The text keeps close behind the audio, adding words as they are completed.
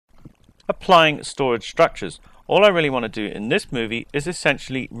applying storage structures. All I really want to do in this movie is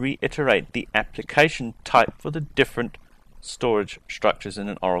essentially reiterate the application type for the different storage structures in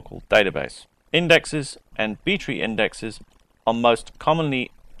an Oracle database. Indexes and B-tree indexes are most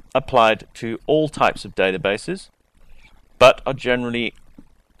commonly applied to all types of databases, but are generally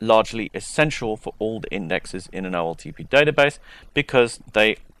largely essential for all the indexes in an OLTP database because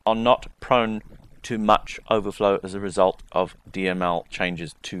they are not prone to much overflow as a result of DML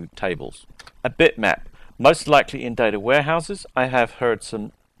changes to tables. A bitmap. Most likely in data warehouses, I have heard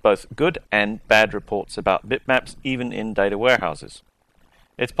some both good and bad reports about bitmaps even in data warehouses.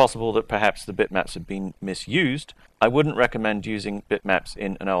 It's possible that perhaps the bitmaps have been misused. I wouldn't recommend using bitmaps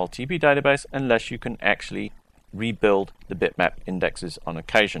in an OLTP database unless you can actually rebuild the bitmap indexes on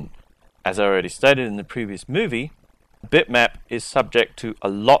occasion. As I already stated in the previous movie, a bitmap is subject to a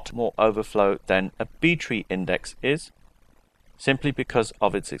lot more overflow than a B-tree index is, simply because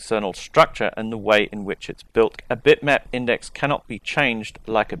of its external structure and the way in which it's built. A bitmap index cannot be changed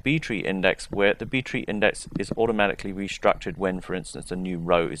like a B-tree index, where the B-tree index is automatically restructured when, for instance, a new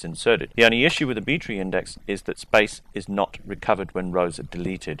row is inserted. The only issue with a B-tree index is that space is not recovered when rows are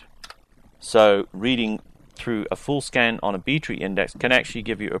deleted. So reading through a full scan on a B-tree index can actually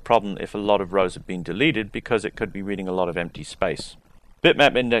give you a problem if a lot of rows have been deleted, because it could be reading a lot of empty space.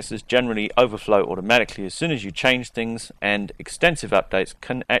 Bitmap indexes generally overflow automatically as soon as you change things, and extensive updates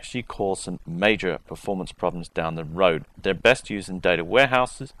can actually cause some major performance problems down the road. They're best used in data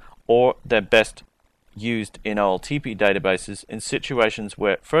warehouses, or they're best used in OLTP databases in situations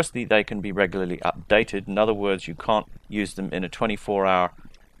where, firstly, they can be regularly updated. In other words, you can't use them in a 24-hour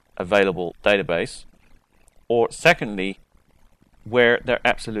available database. Or secondly, where they're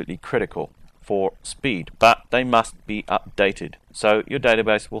absolutely critical for speed, but they must be updated. So your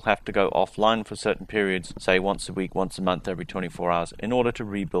database will have to go offline for certain periods, say once a week, once a month, every 24 hours, in order to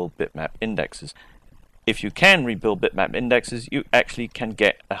rebuild bitmap indexes. If you can rebuild bitmap indexes, you actually can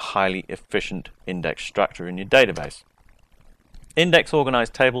get a highly efficient index structure in your database. Index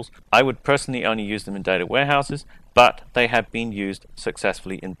organized tables, I would personally only use them in data warehouses, but they have been used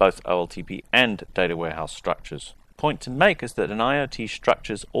successfully in both OLTP and data warehouse structures. Point to make is that an IoT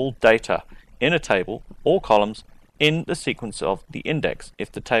structures all data in a table, all columns, in the sequence of the index.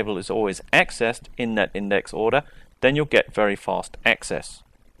 If the table is always accessed in that index order, then you'll get very fast access.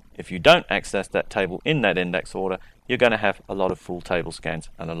 If you don't access that table in that index order, you're going to have a lot of full table scans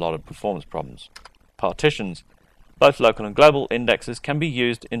and a lot of performance problems. Partitions. Both local and global indexes can be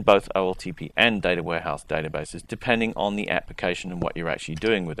used in both OLTP and data warehouse databases, depending on the application and what you're actually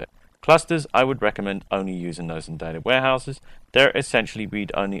doing with it. Clusters, I would recommend only using those in data warehouses. They're essentially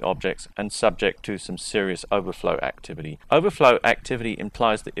read-only objects and subject to some serious overflow activity. Overflow activity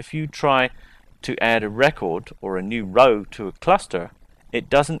implies that if you try to add a record or a new row to a cluster,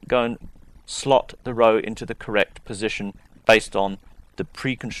 it doesn't go and slot the row into the correct position based on the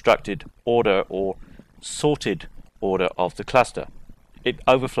pre-constructed order or sorted order of the cluster. It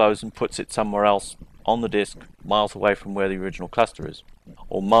overflows and puts it somewhere else on the disk, miles away from where the original cluster is,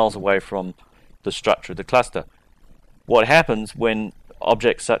 or miles away from the structure of the cluster. What happens when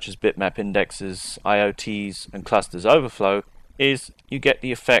objects such as bitmap indexes, IoTs, and clusters overflow is you get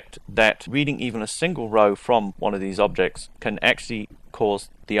the effect that reading even a single row from one of these objects can actually cause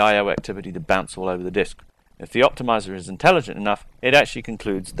the I/O activity to bounce all over the disk. If the optimizer is intelligent enough, it actually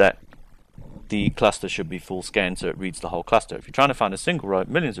concludes that the cluster should be full scanned, so it reads the whole cluster. If you're trying to find a single row,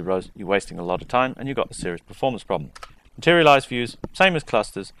 millions of rows, you're wasting a lot of time and you've got a serious performance problem. Materialized views, same as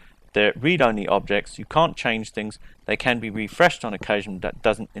clusters, they're read-only objects. You can't change things. They can be refreshed on occasion. That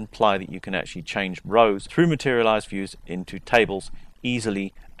doesn't imply that you can actually change rows through materialized views into tables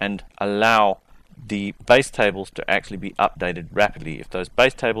easily and allow the base tables to actually be updated rapidly. If those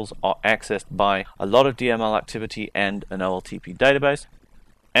base tables are accessed by a lot of DML activity and an OLTP database,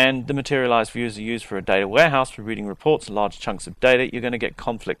 and the materialized views are used for a data warehouse for reading reports and large chunks of data, you're going to get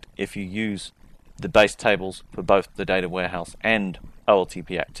conflict if you use the base tables for both the data warehouse and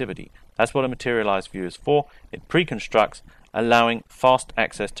OLTP activity. That's what a materialized view is for. It pre-constructs, allowing fast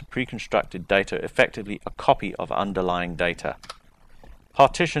access to pre-constructed data, effectively a copy of underlying data.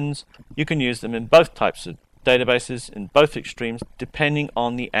 Partitions, you can use them in both types of databases, in both extremes, depending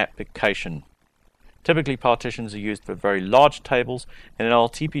on the application. Typically, partitions are used for very large tables. In an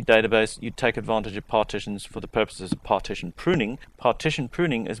OLTP database, you take advantage of partitions for the purposes of partition pruning. Partition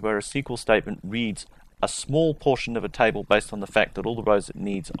pruning is where a SQL statement reads a small portion of a table based on the fact that all the rows it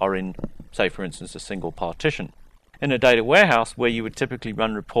needs are in, say, for instance, a single partition. In a data warehouse, where you would typically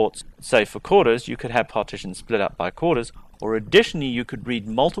run reports, say, for quarters, you could have partitions split up by quarters, Or additionally, you could read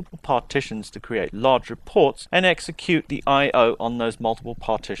multiple partitions to create large reports and execute the I/O on those multiple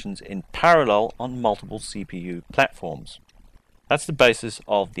partitions in parallel on multiple CPU platforms. That's the basis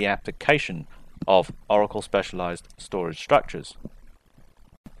of the application of Oracle Specialized Storage Structures.